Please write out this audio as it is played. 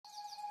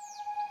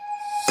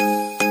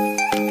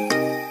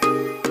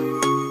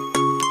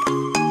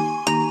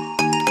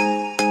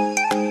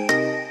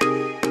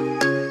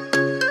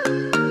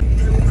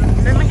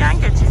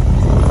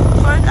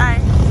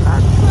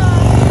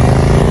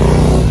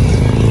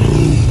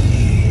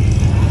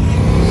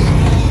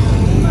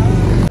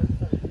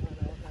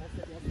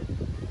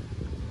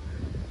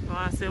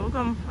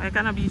like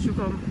on a beach you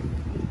come.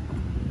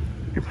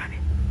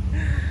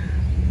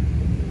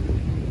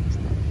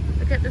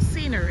 Look at the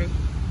scenery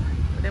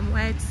with them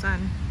white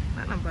sun.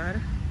 That's not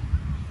bad.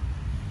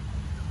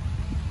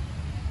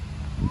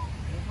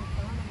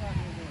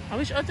 I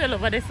wish hotel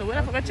over there, so we'll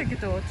have to check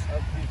it out.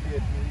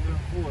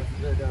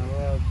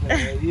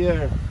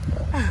 Yeah.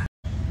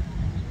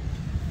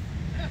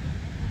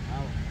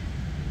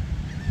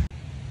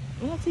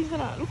 Nothing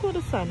gonna look how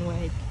the sun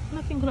white.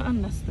 Nothing gonna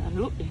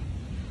understand. Look there.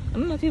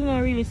 I'm not even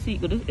gonna really see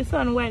it good. It's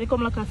sun white, it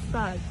come like a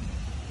star.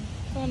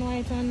 Sun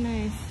white and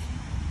nice.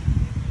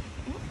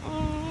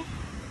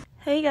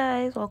 Hey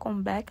guys,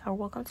 welcome back or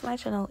welcome to my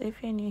channel.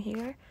 If you're new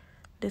here,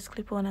 this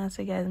clip wanna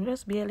say guys, I'm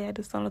just barely I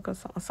just don't look at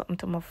something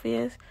to my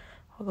face.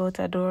 I'll go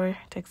to the door,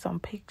 take some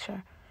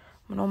picture.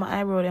 I know my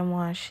eyebrow them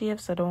want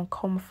shave, so don't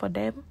come for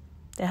them.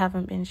 They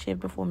haven't been shaved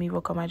before me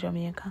work on my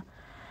Jamaica.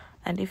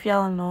 And if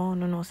y'all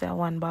know say I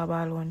want barber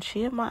alone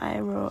shave my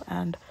eyebrow,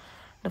 and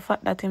the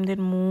fact that him did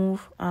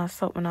move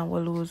something I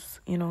will lose,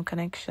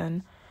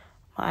 connection,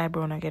 my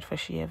eyebrow not get for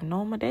shave.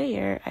 No my day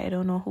here, I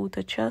don't know who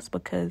to trust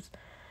because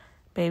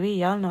baby,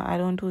 y'all know I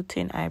don't do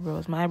thin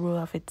eyebrows. My eyebrow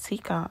have it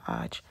thick and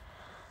arch.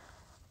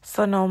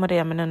 So now my day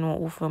I'm gonna know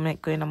who to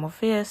make going on my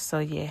face. So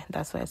yeah,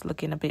 that's why it's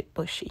looking a bit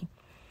bushy.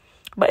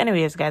 But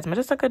anyways guys, I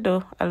just like to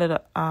do a little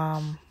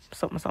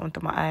something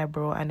to my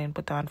eyebrow and then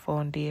put on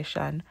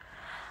foundation.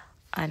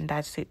 And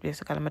that's it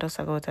basically. I'm just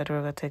go to the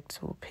door, take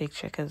two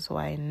pictures because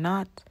why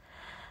not?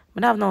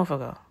 But I have no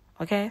go.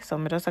 Okay? So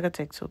I'm just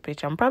take two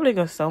pictures. I'm probably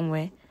go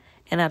somewhere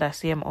in that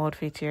same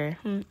outfit here.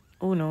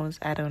 Who knows?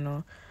 I don't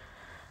know.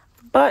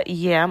 But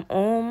yeah, I'm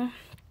home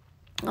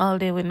all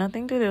day with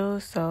nothing to do.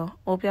 So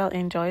hope y'all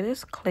enjoy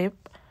this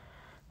clip.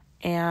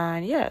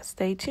 And yeah,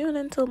 stay tuned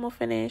until I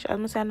finish.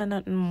 I'm saying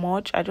nothing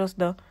much. I just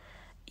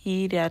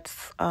eat that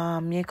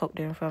makeup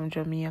there from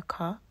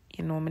Jamaica.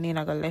 I need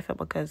to go left it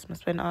because I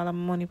spend all of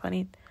my money on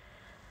it.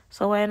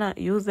 So why not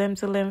use them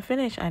till them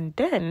finish and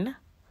then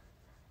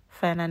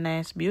find a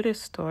nice beauty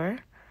store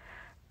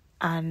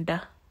and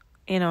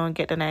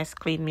get the nice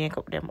clean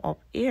makeup them up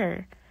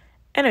here.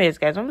 Anyways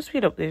guys, I'm gonna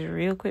speed up this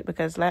real quick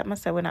because like I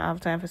said, when I have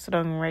time for sit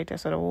down and write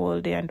so the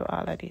whole day and do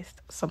all of this.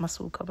 So I'm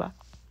so back.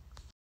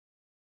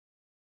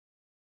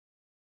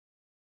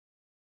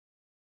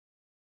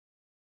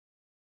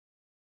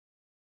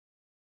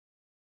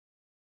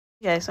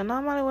 Yeah, so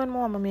normally when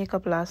my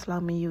makeup lasts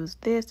long, me use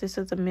this. This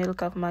is the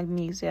milk of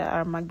magnesia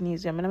or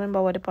magnesium. I don't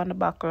remember what it on the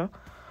back.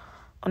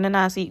 And then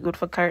I see it good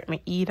for carrot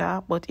me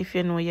either. But if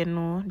you know, you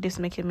know. This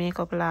make your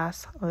makeup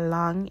last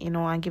long,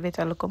 and give it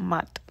a look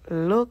matte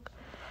look.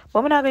 But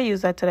I'm not going to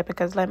use that today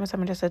because like I said,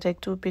 I'm just take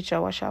two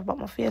pictures, wash off about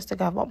my face, take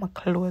off about my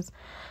clothes.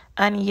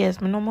 And yes,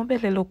 I know my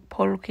belly look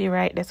bulky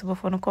right there. So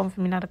before you come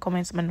for me in the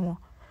comments, I know.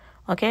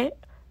 Okay?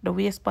 The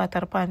waist part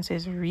of the pants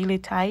is really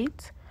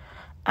tight.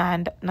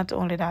 And not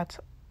only that,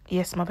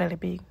 yes, my belly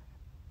big.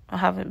 I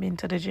haven't been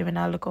to the gym in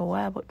a little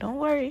while, but don't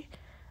worry.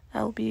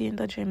 I'll be in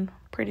the gym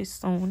pretty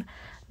soon.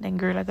 Then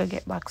girl, I gotta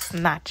get back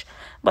snatch.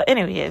 But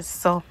anyways,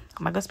 so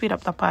I'm gonna speed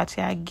up the party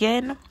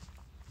again.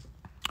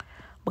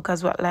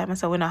 Because like I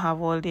said, we don't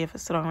have all day for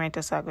strong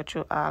right, so I go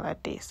through all of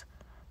this.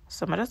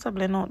 So I'm just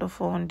blend out the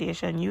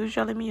foundation.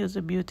 Usually me use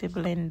a beauty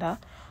blender.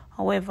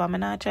 However, I'm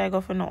not try go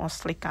for no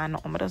slick and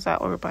nothing. I just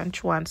urban and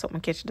chew on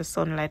something catch the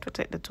sunlight to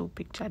take the two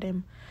picture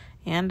them.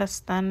 You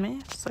understand me?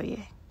 So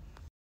yeah.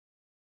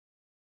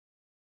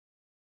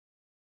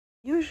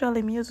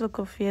 Usually me use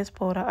look face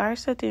powder or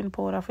setting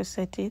powder for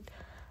set it.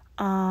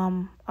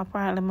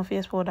 Apparently my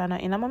face powder not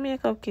in my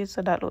makeup kit,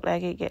 so that look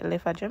like it get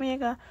left at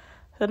Jamaica.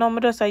 So now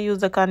I use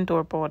the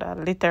contour powder,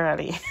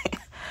 literally.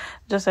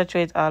 Just to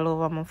try it all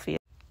over my face.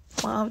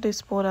 I have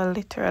this powder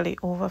literally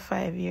over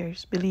 5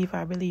 years. Believe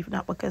or believe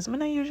not, because I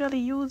don't usually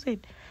use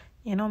it.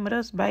 I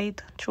just buy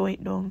it, throw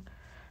it down.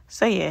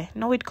 So yeah,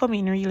 now it come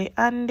in really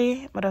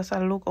handy. But just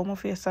look how my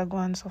face are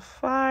going so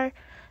far.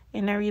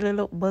 And I really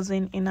look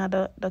buzzing in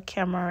the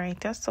camera right.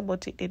 That's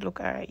about it. It look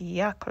alright.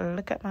 Yuck,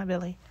 look at my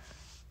belly.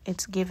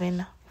 It's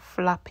giving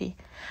floppy.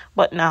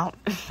 But now,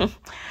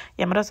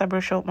 yeah, I just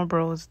brush out my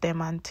brows,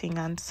 them and thing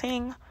and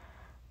sing.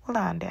 Hold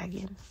on there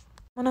again.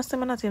 I'm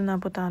not even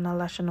put on a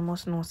lash and I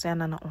must know say I'm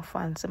not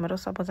fancy. I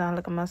just put on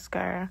like a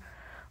mascara.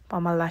 But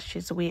my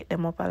lashes weight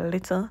them up a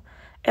little.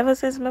 Ever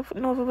since I know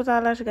if I put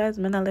on lash, guys,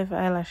 I not leave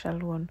eyelash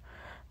alone.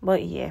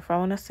 But yeah, if I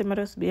want to see my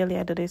just barely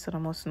I do this, so I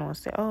must know.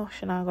 Say, oh,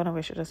 she not gonna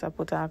wish she just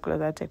put on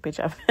clothes and take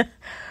picture. But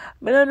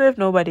I don't know if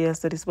nobody else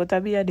do this, but I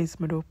be at this,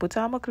 I do put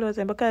on my clothes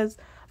in because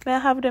when I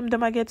have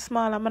them I get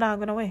small, I'm not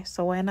gonna wear.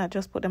 So why not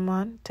just put them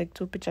on, take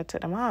two pictures,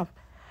 take them off?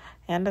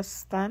 You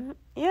understand?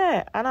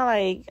 Yeah, and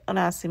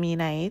I see me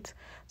night.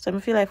 So I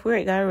feel like if we're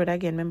at the road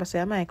again, remember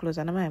say, my clothes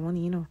and my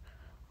money,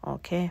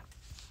 Okay.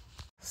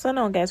 So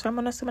now guys, I'm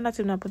not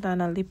even put on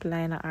a lip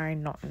liner or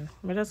nothing.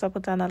 I just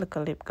put on a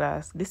little lip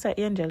gloss. This is an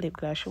angel lip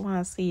gloss. She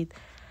want to see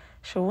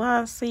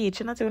it.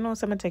 She not even know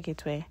someone take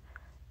it away.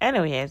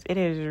 Anyways, it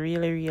is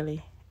really,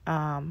 really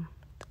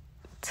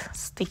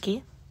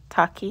sticky,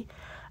 tacky,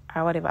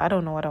 or whatever. I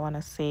don't know what I want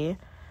to say.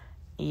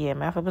 Yeah,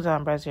 I have to put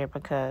on breast here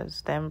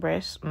because them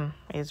breasts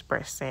is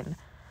breasting.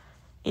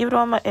 Even though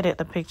I'm gonna edit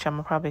the picture, I'm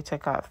gonna probably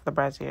take off the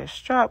brassiere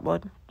strap,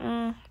 but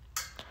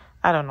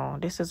I don't know.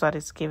 This is what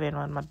it's giving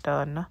when I'm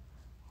done.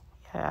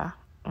 Yeah.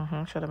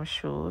 Show them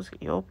shoes.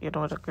 Yup, you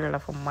know the girl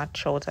for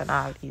match out and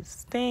all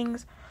these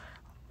things.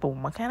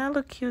 Boom. I kind of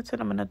look cute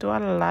and I'm gonna do a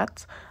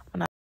lot.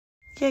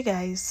 Yeah,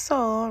 guys.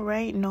 So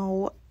right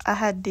now I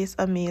had this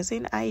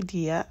amazing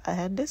idea. I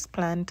had this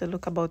plan to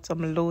look about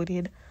some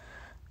loaded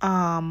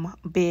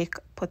baked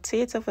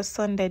potato for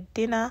Sunday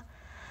dinner.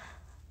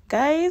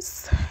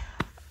 Guys,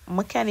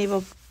 I can't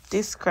even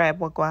describe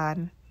what going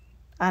on.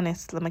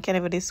 Honestly, I can't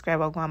even describe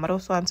what going on. I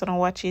also want to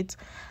watch it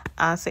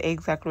and say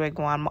exactly what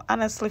going on. I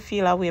honestly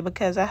feel away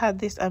because I had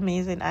this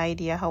amazing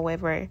idea.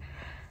 However,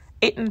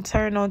 it didn't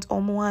turn out how I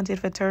wanted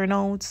it to turn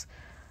out.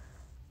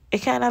 It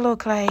kind of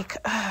look like...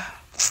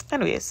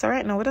 Anyway, so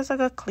right now, we just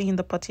gotta clean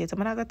the potato.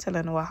 I'm not gonna tell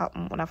you what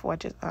happened when I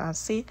watch it.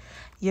 See,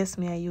 yes,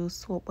 I use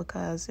soap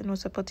because, you know,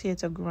 the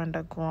potato grow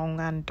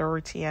underground and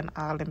dirty and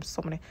all them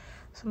something.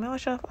 So I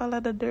wash off all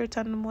of the dirt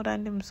and the mud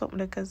and them something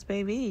because,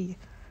 baby,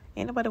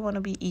 anybody want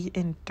to be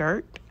eating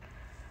dirt?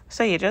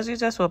 So yeah, just use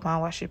the soap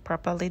and wash it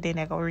properly. Then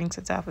I go rinse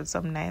it off with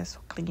some nice,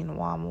 clean,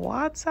 warm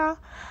water.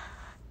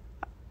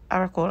 I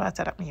recall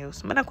water that I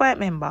use. I don't quite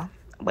remember.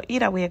 But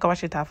either way, I go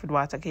wash it off with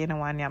water because you don't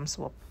want yam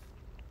soap.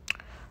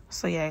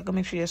 So yeah, go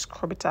make sure you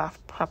scrub it off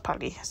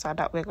properly. So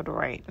that we're good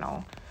right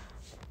now.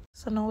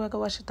 So now we're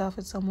gonna wash it off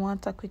with some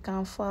water, quick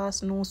and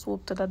fast. No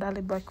soap to the daily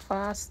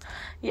breakfast.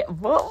 Yeah,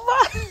 but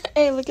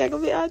hey, look, I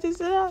gonna be artist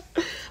now.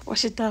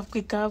 Wash it off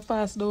quick and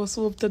fast. No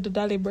soap to the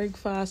daily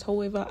breakfast.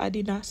 However, I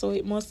did not, so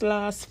it must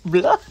last.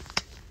 Blood.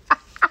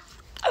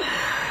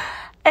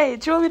 Hey,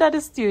 throw me in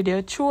the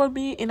studio. Throw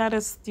me in the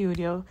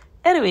studio.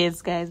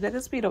 Anyways, guys,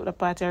 let's speed up the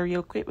party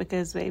real quick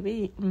because,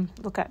 baby,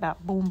 look at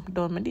that. Boom,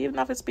 done. I didn't even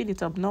have to speed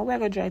it up. Now we're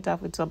going to dry it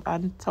off with some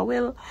hand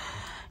towel.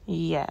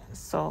 Yeah,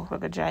 so we're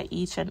going to dry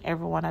each and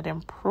every one of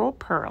them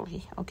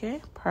properly,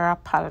 okay?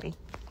 Properly.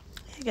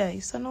 Hey,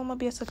 guys, so now I'm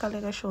basically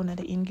going to show you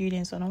the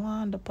ingredients. So I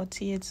want the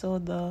potato,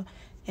 the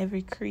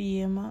heavy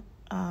cream,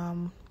 yeah,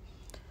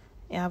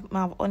 I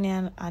have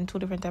onion and 2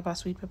 different types of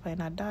sweet pepper in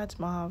that.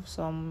 I have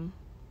some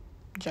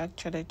jack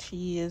cheddar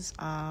cheese,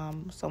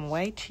 some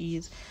white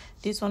cheese.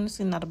 This one is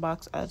in the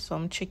box as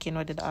some chicken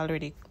we did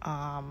already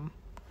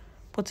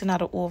put in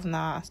the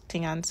oven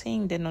thing and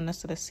thing. Then none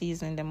of the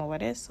seasoning them over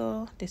there.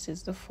 So this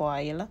is the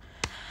foil.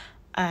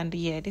 And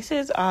yeah, this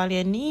is all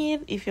you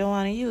need. If you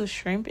want to use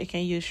shrimp, you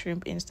can use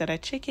shrimp instead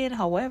of chicken.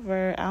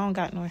 However, I don't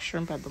got no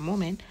shrimp at the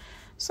moment,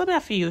 so I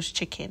have to use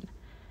chicken.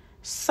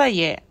 So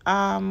yeah,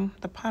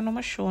 the pan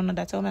I'm showing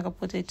that's how I'm gonna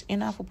put it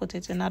in. I have to put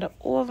it in the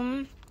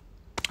oven.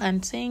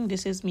 And saying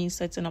this is me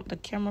setting up the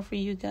camera for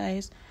you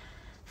guys.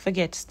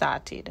 Forget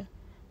started.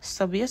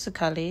 So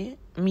basically,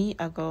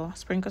 I go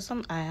sprinkle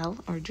some oil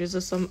or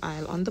drizzle some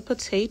oil on the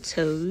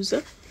potatoes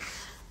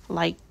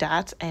like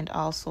that, and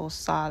also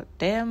salt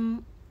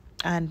them.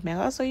 And I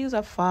also use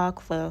a fork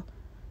for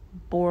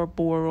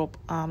bore up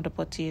the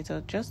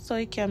potato just so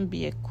it can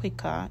be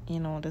quicker. You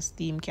know, the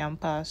steam can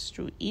pass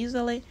through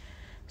easily,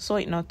 so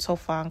it's not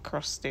tough and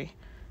crusty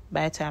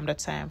by the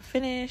time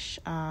finish.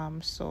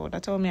 So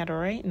that's all me at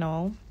right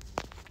now.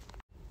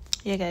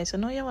 Yeah, guys, so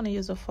now you want to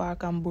use a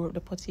fork and bore up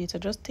the potato.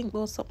 Just think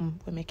about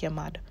something will make you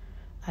mad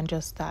and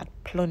just start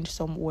plunge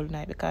some whole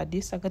night, because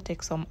this I could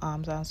take some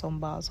arms and some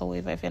balls.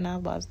 However, if you don't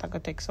have balls, I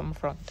could take some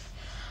front.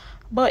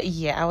 But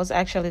yeah, I was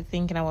actually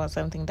thinking about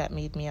something that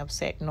made me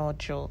upset. No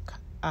joke.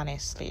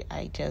 Honestly,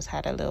 I just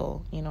had a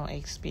little,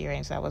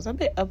 experience. I was a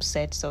bit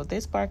upset, so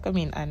this part come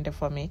in handy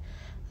for me,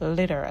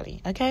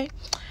 literally. Okay.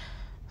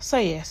 So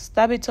yes,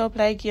 stab it up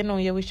like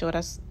you wish you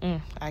us.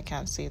 I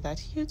can't say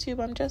that. YouTube,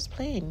 I'm just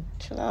playing.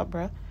 Chill out,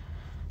 bro.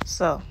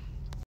 So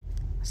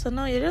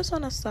now you just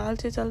want to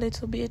salt it a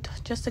little bit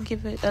just to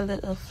give it a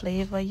little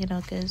flavor,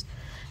 because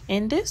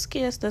in this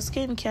case the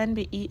skin can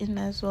be eaten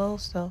as well.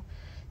 So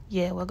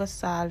yeah, we're gonna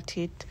salt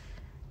it,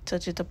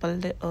 touch it up a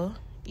little.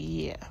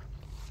 Yeah,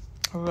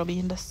 rub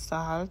in the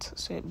salt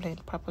so it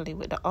blend properly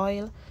with the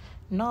oil.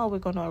 Now we're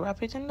gonna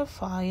wrap it in the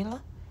foil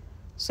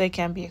so it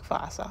can bake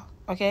faster.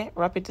 Okay,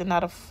 wrap it in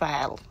another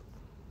file.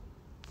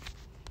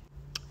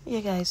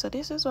 Yeah, guys, so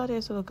this is what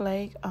it look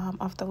like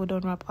after we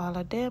done wrap all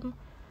of them.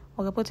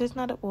 We're gonna put it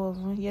in the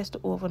oven. Yes, the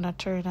oven not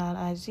turned on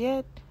as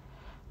yet,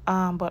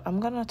 but I'm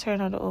gonna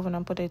turn on the oven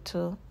and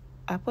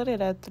I put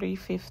it at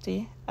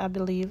 350, I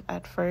believe,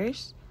 at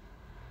first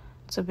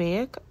to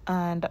bake,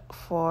 and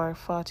for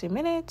 40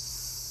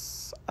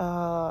 minutes.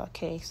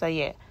 Okay, so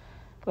yeah,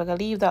 we're gonna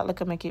leave that,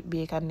 make it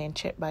bake, and then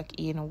check back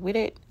in with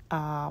it.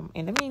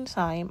 In the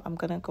meantime, I'm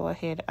gonna go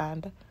ahead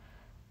and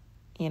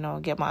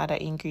get my other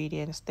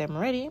ingredients them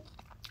ready.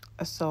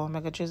 So I'm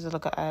gonna just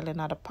look at oil in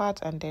the pot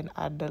and then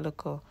add the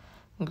little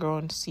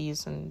ground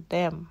season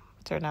them.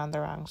 Turn on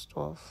the wrong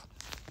stove.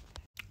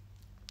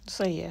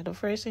 So yeah, the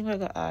first thing we're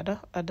gonna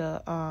add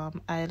the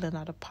oil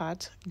in the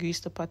pot. Grease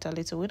the pot a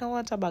little. We don't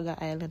want a bag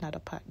of oil in the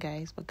pot,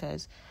 guys,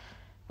 because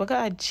we're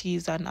gonna add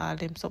cheese and all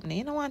them something.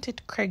 You don't want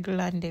it craggle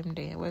and them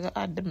there. We're gonna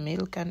add the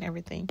milk and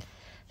everything.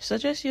 So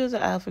just use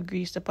the oil for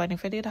grease the pan.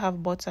 If I did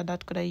have butter,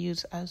 that could I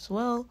use as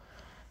well.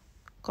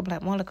 Come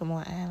like more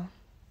oil.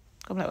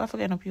 I'm like, I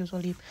forget to use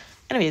olive.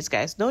 Anyways,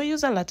 guys, don't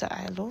use a lot of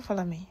oil. Don't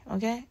follow me,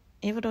 okay?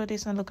 Even though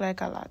this don't look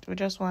like a lot, we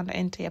just want the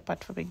entire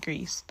pot for the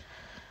grease.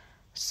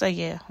 So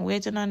yeah,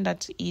 waiting on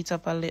that to heat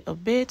up a little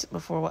bit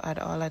before we add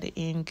all of the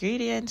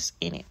ingredients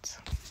in it.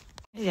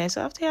 Yeah,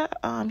 so after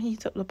you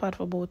heat up the pot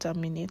for about a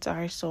minute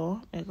or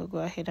so, you can go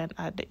ahead and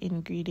add the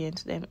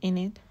ingredients them in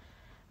it.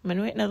 I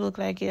know it not look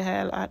like it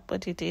hot,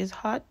 but it is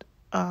hot.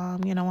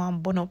 You know,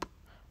 want bun up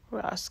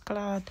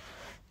rascal.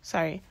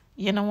 Sorry,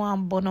 you know,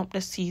 want bun up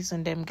the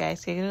season them,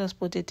 guys. So you just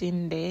put it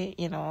in there,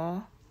 you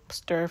know,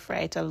 stir fry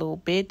it a little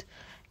bit,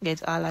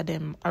 get all of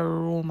them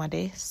aroma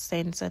there,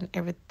 scents and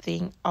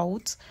everything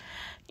out.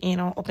 You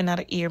know, open out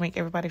the ear, make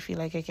everybody feel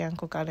like you can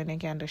cook all and you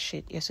can do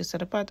shit. Yes, so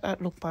the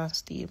pot look on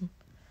steam.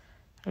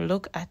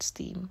 Look at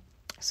steam.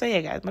 So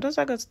yeah, guys, but just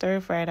I got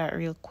stir fry that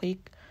real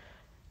quick.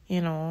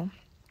 You know,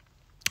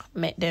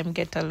 make them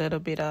get a little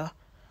bit of,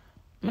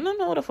 I don't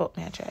know what the fuck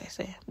me I try to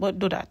say, but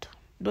do that.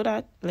 Do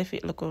that. Let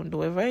it look on. Do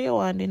whatever you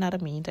want in the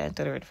meantime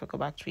until you're ready for go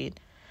back to it.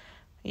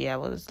 Yeah, I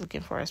was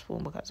looking for a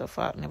spoon because the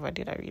fact never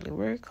did really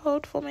work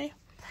out for me.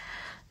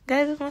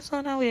 Guys, if my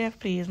son away,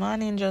 please,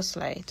 morning just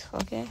light,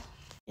 okay?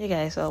 Yeah,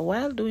 guys, so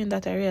while doing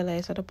that, I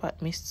realized that the pot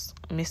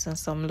missing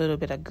some little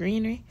bit of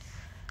greenery.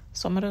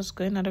 So I'm just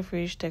going to the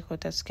fridge, take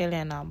out the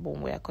scallion, and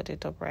boom, we cut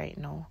it up right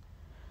now.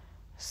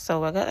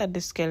 So I got the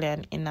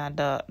scallion in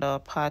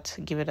the pot,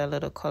 give it a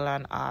little color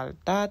and all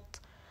that.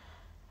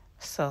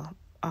 So,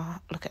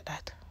 look at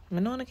that. I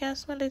know I can't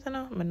smell it, you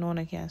know? I know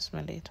I can't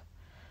smell it.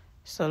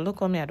 So look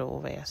how me I do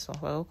over here. So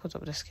we'll cut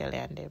up the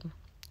scallion them.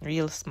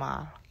 Real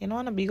small. You know,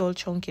 want a big old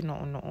chunky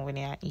nothing when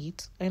you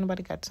eat.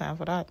 Anybody got time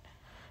for that?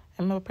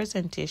 And my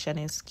presentation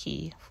is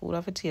key. Food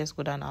have to taste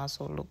good and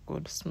also look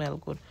good, smell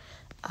good.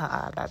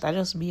 That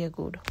just be a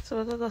good. So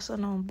we're gonna go so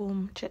now,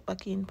 boom, check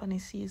back in for the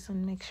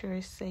season, make sure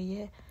it say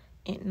yeah,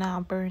 it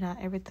now burn out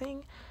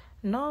everything.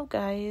 Now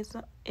guys,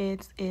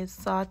 it is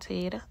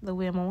sauteed the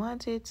way I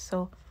want it.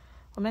 So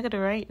I'm gonna do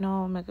right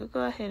now. I'm gonna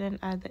go ahead and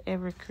add the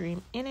ever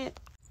cream in it.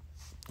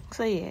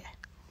 So yeah,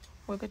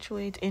 we're gonna throw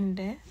it in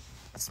there.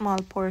 Small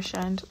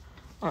portion.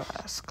 Oh,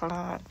 that's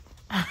glad.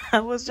 I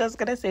was just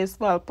gonna say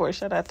small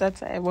portion at that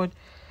time, but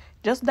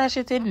just dash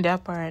it in there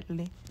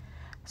apparently.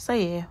 So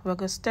yeah, we're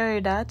gonna stir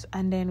that,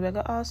 and then we're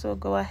gonna also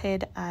go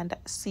ahead and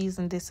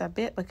season this a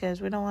bit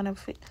because we don't want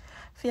to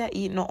fear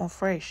eat nothing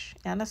fresh.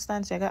 You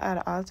understand? So you gotta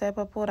add all type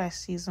of powder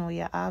season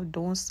you have.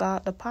 Don't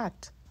salt the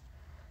pot.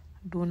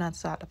 Do not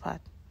salt the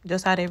pot.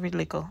 Just add every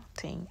little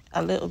thing,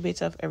 a little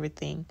bit of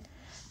everything.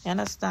 You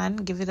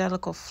understand? Give it a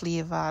little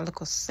flavor, a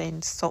little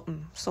scent,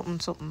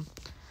 something.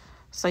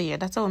 So yeah,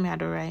 that's what I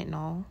do right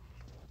now.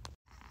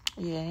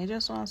 Yeah, you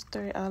just want to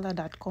stir all of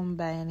that,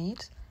 combine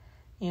it.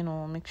 You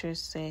know, make sure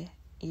say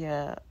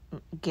you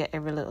get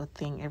every little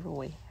thing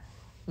everywhere.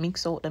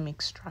 Mix out the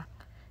mixture.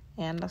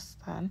 You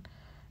understand?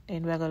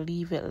 Then we're gonna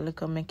leave it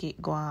little, make it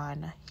go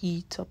on,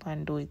 heat up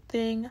and do its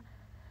thing.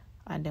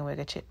 And then we're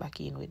gonna check back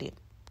in with it.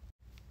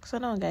 So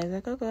now guys,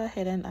 I could go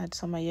ahead and add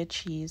some of your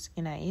cheese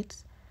in it.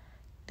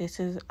 This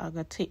is I'm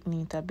gonna thicken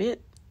it a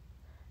bit.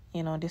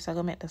 You know, this is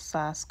gonna make the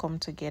sauce come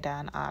together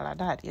and all of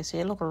that. You see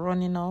it look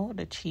runny now,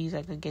 the cheese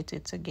I could get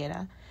it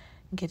together.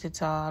 Get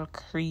it all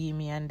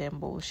creamy and then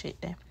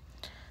bullshit there.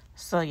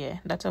 So yeah,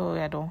 that's what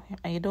we do.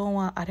 And you don't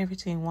want to add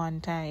everything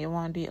one time. You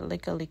want to do it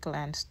little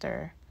and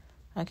stir.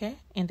 Okay?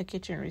 In the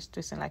kitchen, we're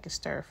twisting like a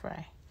stir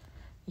fry.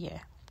 Yeah.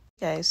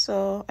 Guys,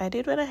 so I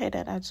did went ahead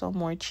and add some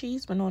more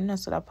cheese, but no none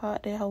of that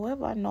part there.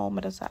 However, no,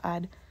 I'm just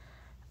add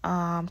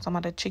some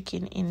of the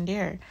chicken in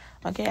there.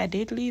 Okay, I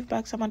did leave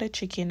back some of the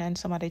chicken and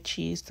some of the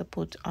cheese to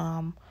put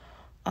on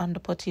the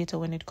potato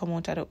when it come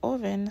out of the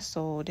oven.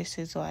 So this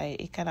is why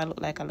it kind of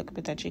look like a little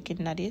bit of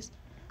chicken in this,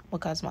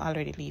 because I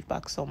already leave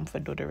back some for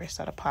do the rest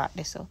of the part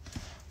there.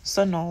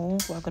 So now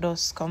we're gonna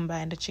just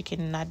combine the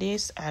chicken in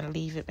this and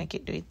leave it, make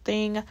it do its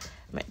thing,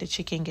 make the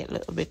chicken get a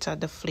little bit of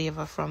the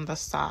flavor from the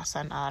sauce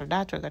and all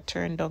that. We're gonna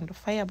turn down the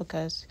fire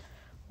because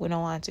we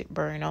don't want it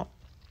burn up.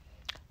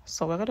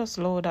 So we're gonna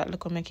slow that,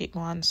 look, make it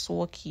go and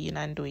soak in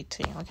and do its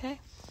thing. Okay,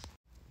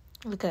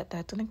 look at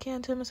that. And I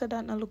can't tell me so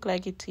that not look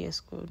like it tastes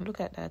good. Look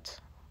at that.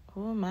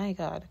 Oh my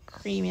god,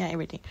 creamy and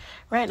everything.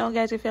 Right now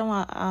guys, if you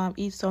want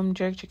eat some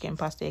jerk chicken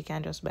pasta, you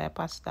can just buy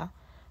pasta,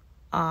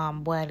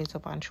 boil it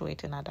up and throw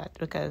it in that,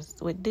 because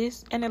with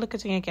this any little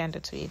thing you can do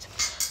to it.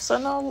 So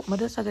now I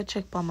just have to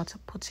check for my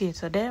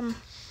potato them,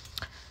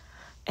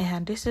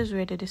 and this is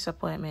where the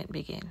disappointment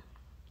begin.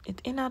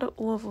 It in the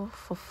oven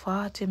for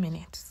 40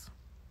 minutes.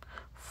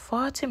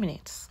 40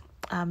 minutes.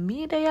 And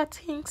me there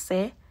think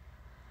say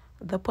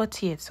the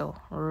potato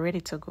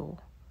ready to go.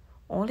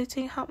 Only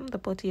thing happened, the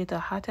potato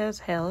hot as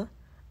hell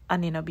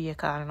and it no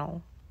bake all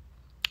now.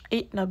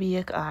 It no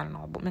bake all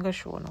now, but me go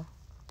show now.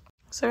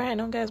 So right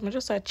now guys, me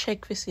just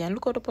check for see and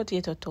look how the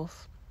potato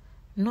tough.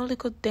 No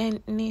little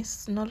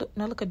dentness, no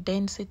little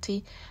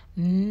density,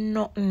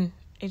 nothing.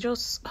 It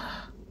just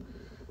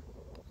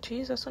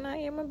Jesus, when I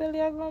hear my belly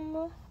a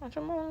grumble, I'm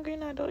hungry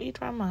and I don't eat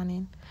from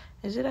morning.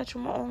 Is it that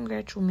I'm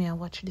hungry through me I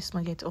watch this,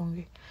 I get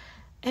hungry?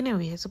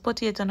 Anyways, the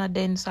potato not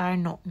dense or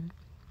nothing.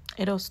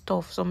 It was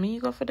tough. So me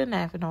go for the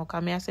knife now.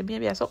 Because I say,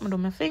 baby, I something do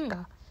my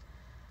finger.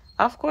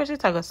 Of course,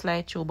 it I go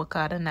slide through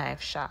because the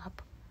knife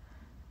sharp.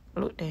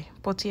 Look there.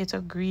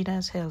 Potato green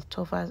as hell,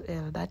 tough as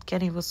hell. That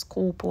can't even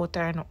scoop out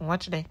or nothing.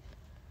 Watch there.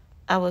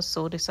 I was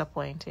so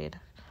disappointed.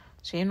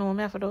 So you know what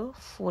I have to do?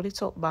 Fold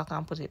it up back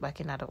and put it back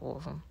in the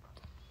oven.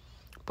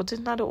 Put it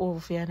in the oven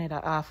for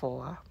another half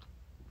hour.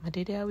 I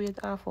did it wait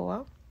half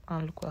hour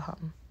and look what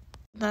happened.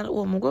 Now the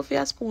oven, I go for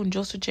a spoon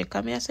just to check.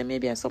 I say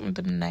maybe I have something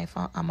to the knife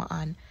on my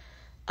hand.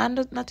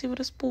 And not even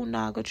the spoon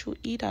now go through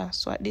either.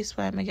 So at this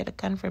point I get a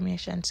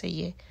confirmation say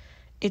yeah,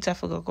 it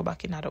have to go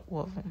back in the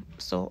oven.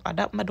 So I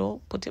adapt my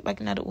dough, put it back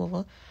in the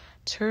oven,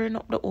 turn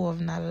up the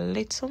oven a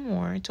little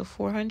more to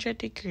 400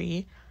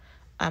 degrees.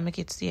 And make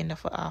it stay in there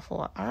for half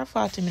hour or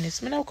 40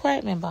 minutes. I don't quite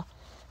remember.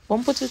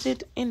 But put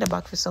it in the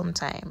back for some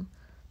time.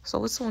 So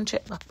we'll soon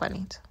check back on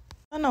it.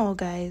 So now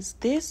guys,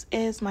 this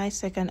is my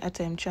second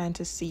attempt trying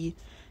to see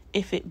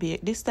if it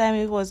baked. This time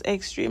it was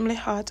extremely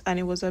hot and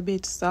it was a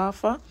bit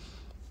softer.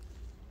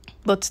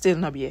 But still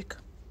not bake.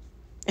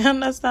 You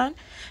understand?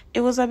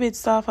 It was a bit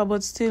softer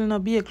but still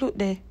not bake. Look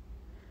there.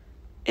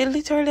 It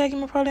literally gave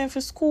me a problem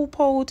for scoop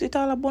out. It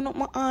all burn up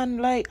my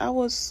hand. Like I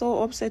was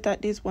so upset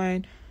at this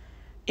point.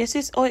 Yes,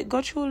 it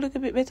got through a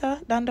little bit better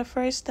than the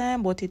first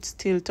time, but it's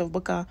still tough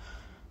because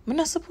I'm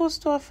not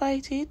supposed to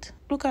fight it.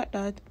 Look at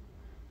that.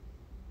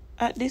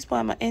 At this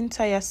point, my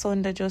entire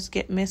Sunday just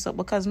get messed up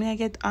because I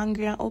get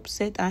angry and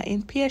upset and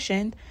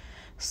impatient.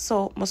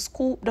 So I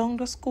scoop down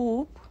the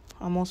scoop.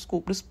 I must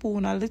scoop the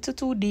spoon a little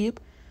too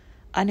deep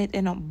and it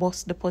end up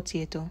bust the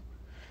potato.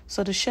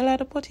 So the shell of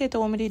the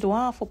potato, when I did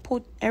want to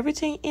put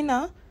everything in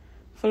her,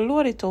 for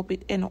load it up,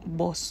 it end up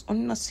bust. I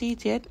don't see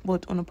it yet,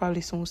 but I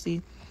probably soon see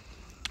it.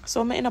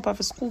 So I end up have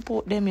to scoop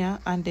out them here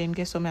and then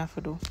guess what I have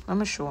to do.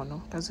 I'm sure no.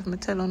 Because if I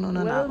tell you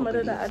no, well, I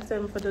did the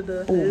attempt for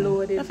the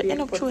loaded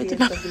baked potato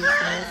business.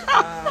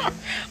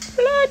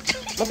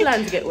 My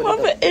plan to get one of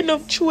them. I end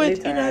up chewing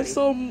it in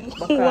some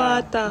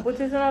water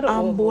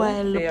and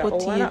boil the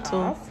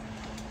potato.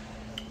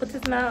 Put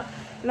it in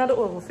the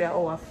oven for an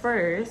hour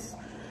first.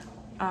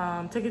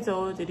 Take it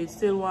out. If it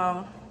still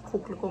want to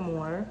cook a little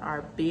more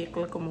or bake a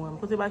little more,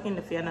 put it back in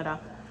the for another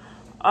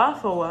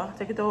half hour.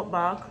 Take it out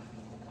back.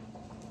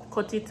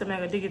 Cut it to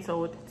make dig it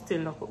out, it's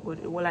still not good.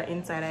 It will like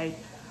inside like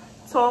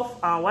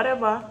tough and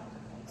whatever.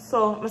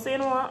 So I say you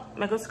know what,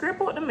 I go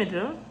scrape out the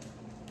middle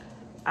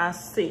and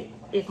see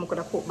if I could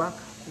have put back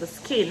the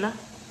skin on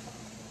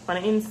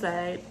the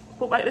inside.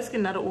 Put back the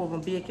skin in the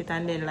oven, bake it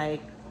and then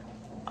like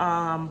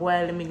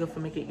boil the middle for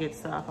make it get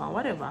soft and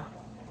whatever.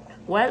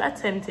 While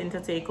attempting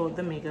to take out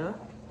the middle,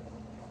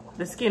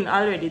 the skin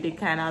already they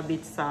kind of a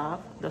bit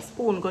soft. The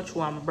spoon got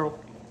through and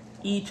broke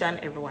each and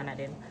every one of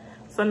them.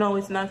 So now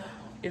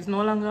it's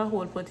no longer a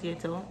whole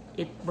potato.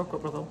 It broke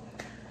up.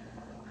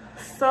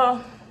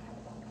 So,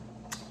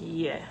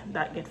 yeah,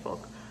 that get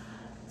fucked.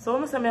 So,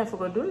 what I have to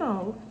go do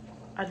now,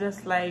 I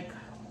just like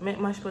make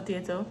mashed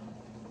potato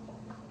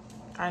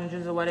and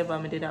just whatever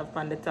I did have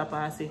on the top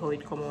and see how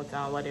it come out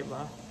and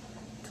whatever.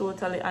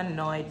 Totally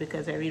annoyed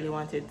because I really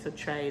wanted to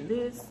try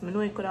this. I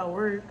know it could have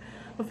worked.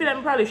 I feel like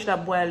I probably should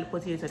have boiled the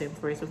potato them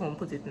first before I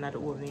put it in the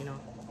oven, you know.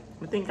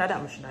 I think that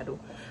I should do.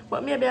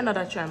 But maybe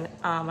another time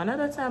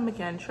I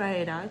can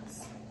try that.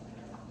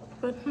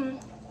 But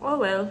oh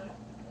well.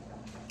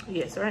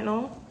 Yes, right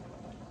now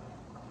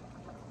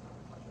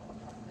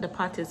the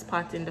pot is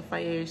potting, the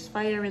fire is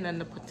firing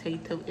and the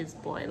potato is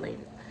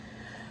boiling.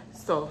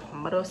 So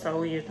I'm just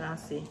wait and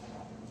see.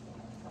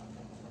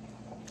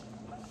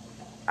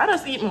 I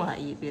just eat more I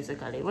eat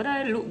basically. Whether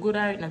I look good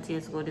or it not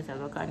taste good, I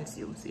will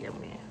consume same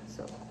way.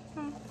 So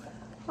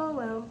oh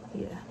well,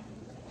 yeah.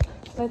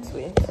 Let's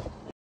wait.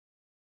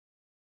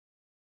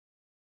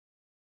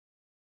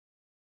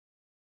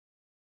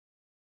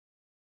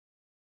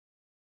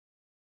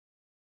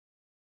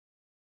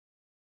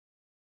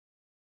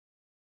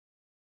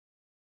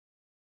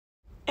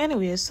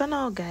 Anyways, so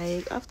now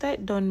guys, after I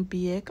done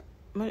bake,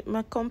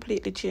 I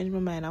completely changed my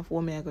mind of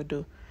what I gonna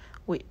do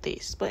with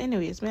this. But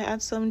anyways, I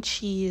add some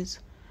cheese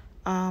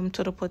to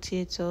the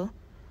potato.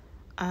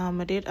 I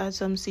did add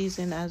some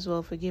seasoning as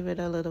well to give it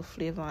a little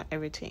flavor and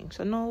everything.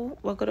 So now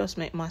we're gonna just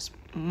make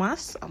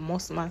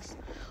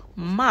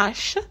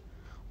mash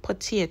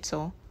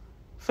potato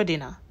for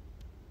dinner.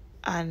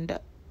 And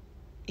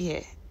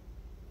yeah.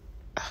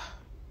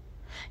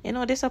 You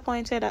know,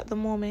 disappointed at the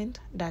moment,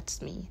 that's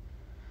me.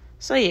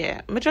 So yeah,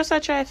 I just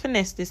try to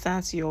finesse this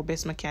and see how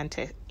best I can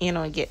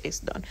get this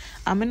done.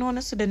 I'm going to want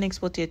to see the next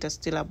potato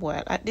still a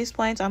boil. At this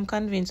point, I'm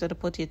convinced that the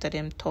potato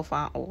them tough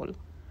and all.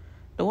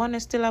 The one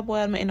is still a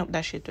boil, I end up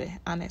that shit way,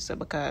 honestly,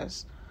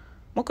 because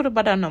I could have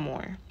bother no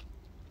more.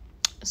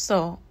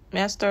 So,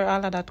 I stir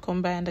all of that,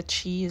 combine the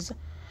cheese.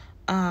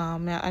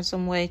 I add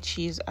some white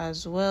cheese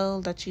as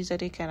well. The cheese that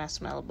they kind of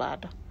smell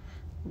bad.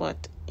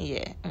 But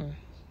yeah,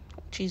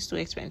 cheese too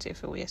expensive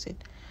to waste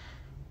it.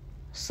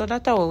 So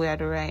that's what we are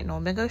doing right now.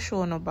 I'm going to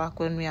show you back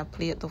when we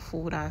plate the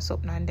food and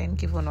something and then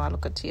give you a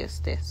look at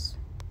taste test.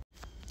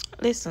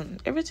 Listen,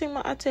 everything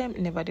I attempt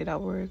never did that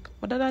work.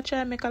 But I try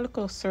to make a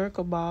little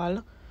circle ball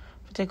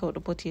to take out the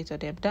potato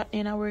there. That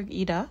didn't work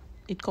either.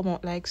 it come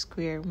out like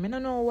square. I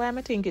don't know why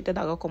I think it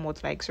gonna come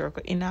out like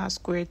circle in a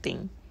square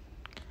thing.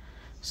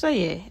 So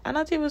yeah, and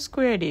not even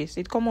square this.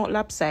 It come out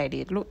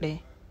lopsided. Look there.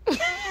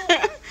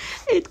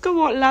 It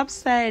come out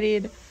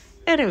lopsided.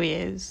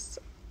 Anyways,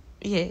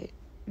 yeah.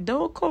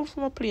 Don't come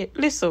from a plate.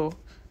 Listen.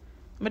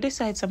 I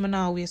decide I'm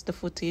not waste the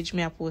footage.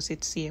 I post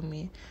it same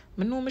way.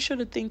 I know I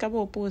should think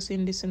about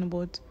posting this in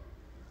but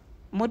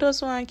I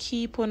just want to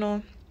keep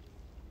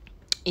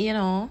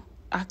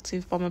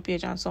active for my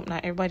page and something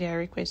like everybody I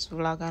request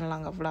vlog and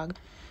longer vlog.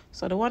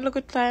 So the one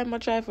good time I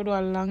try to do a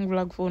long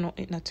vlog for no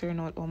it not turn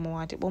out how I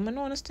want it. But I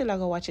know I still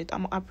go watch it.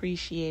 I'm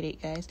appreciate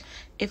it, guys.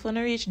 If you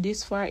wanna reach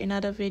this far in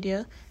another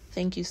video,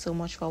 thank you so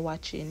much for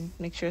watching.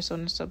 Make sure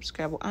to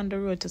subscribe. We're on the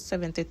road to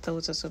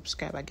 70,000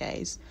 subscribers,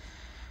 guys.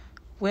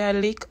 We're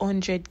like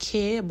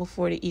 100k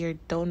before the year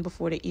done,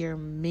 before the year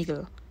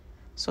middle.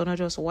 So now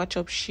just watch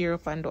up, share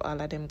up, and do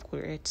all of them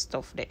great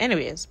stuff there.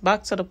 Anyways,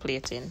 back to the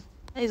plating.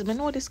 Guys, I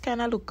know this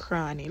kind of look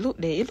cranny. Look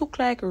there, it look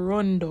like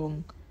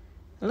rundown.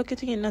 Look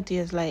at it, not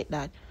taste like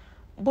that.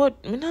 But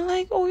I not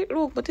like how it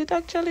look, but it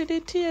actually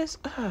did taste.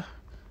 I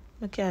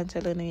can't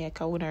tell you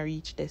yet, I wanna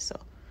reach this. So.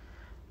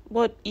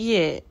 But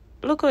yeah,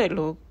 look how it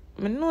look.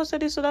 I know so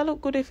this would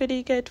look good if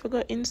it get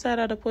forgot inside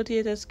of the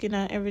potato skin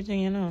and everything,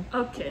 you know.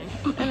 Okay.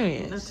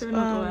 Anyways, I'm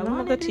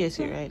gonna taste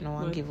it right now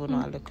and give you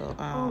a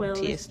little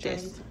taste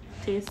test.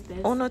 Taste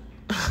test. Oh no,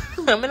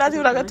 I'm not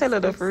even gonna tell you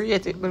to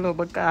rate it below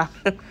because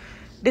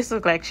this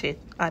look like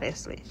shit,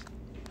 honestly.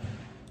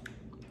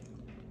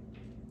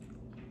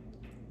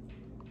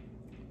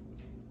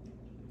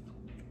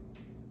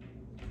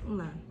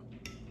 Man.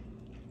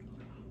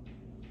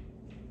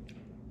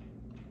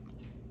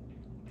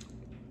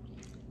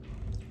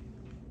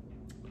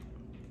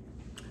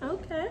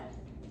 Okay.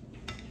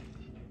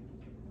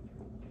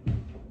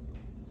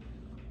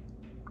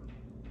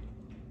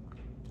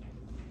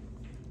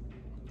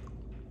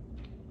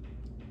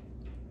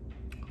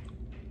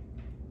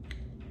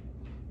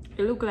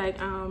 It look like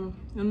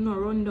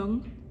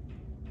rundown.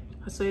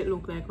 I saw it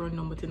look like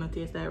rundown, but it not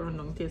taste like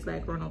rundown. It tastes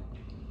like run up.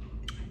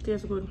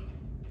 Tastes good.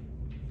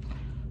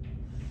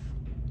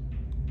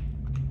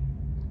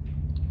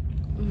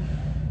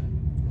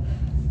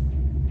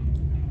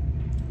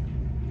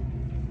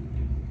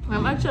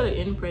 I'm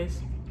actually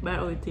impressed by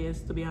how it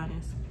tastes, to be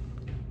honest.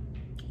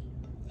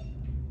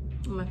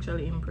 I'm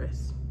actually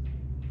impressed.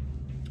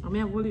 I may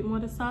have a little more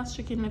of the sauce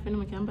chicken left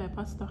and I can buy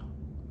pasta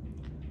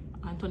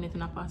and turn it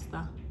in a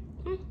pasta.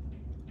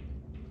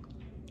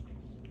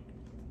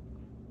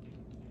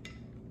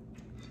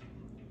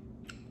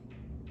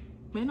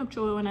 I end up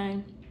throwing when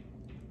I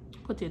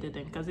put it in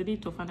because it is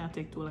tough and it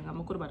take too long.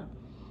 I'm good about it.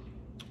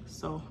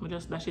 So I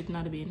just dash it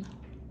in the bin.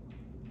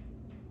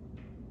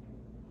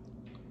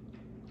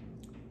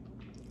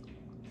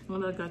 I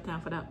don't got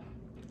time for that.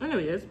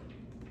 Anyways,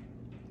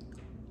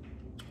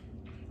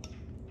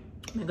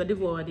 I'm gonna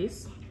devour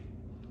this.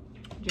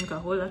 Drink a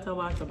whole lot of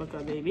water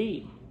because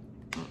baby.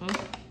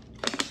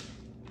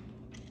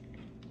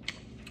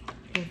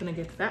 I'm gonna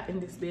get fat in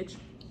this bitch.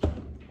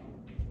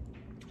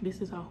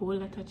 This is a whole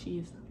lot of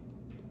cheese.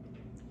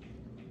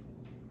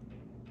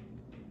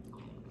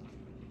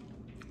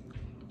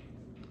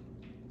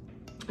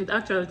 It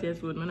actually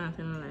tastes good, I'm not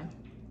telling a lie.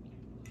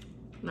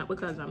 Not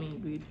because I'm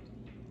eating it,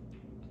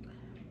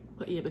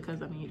 but yeah,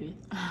 because I'm eating it.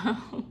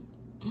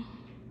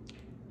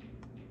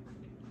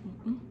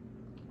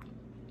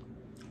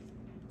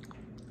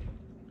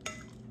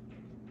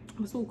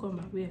 I'm so come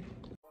back, wait.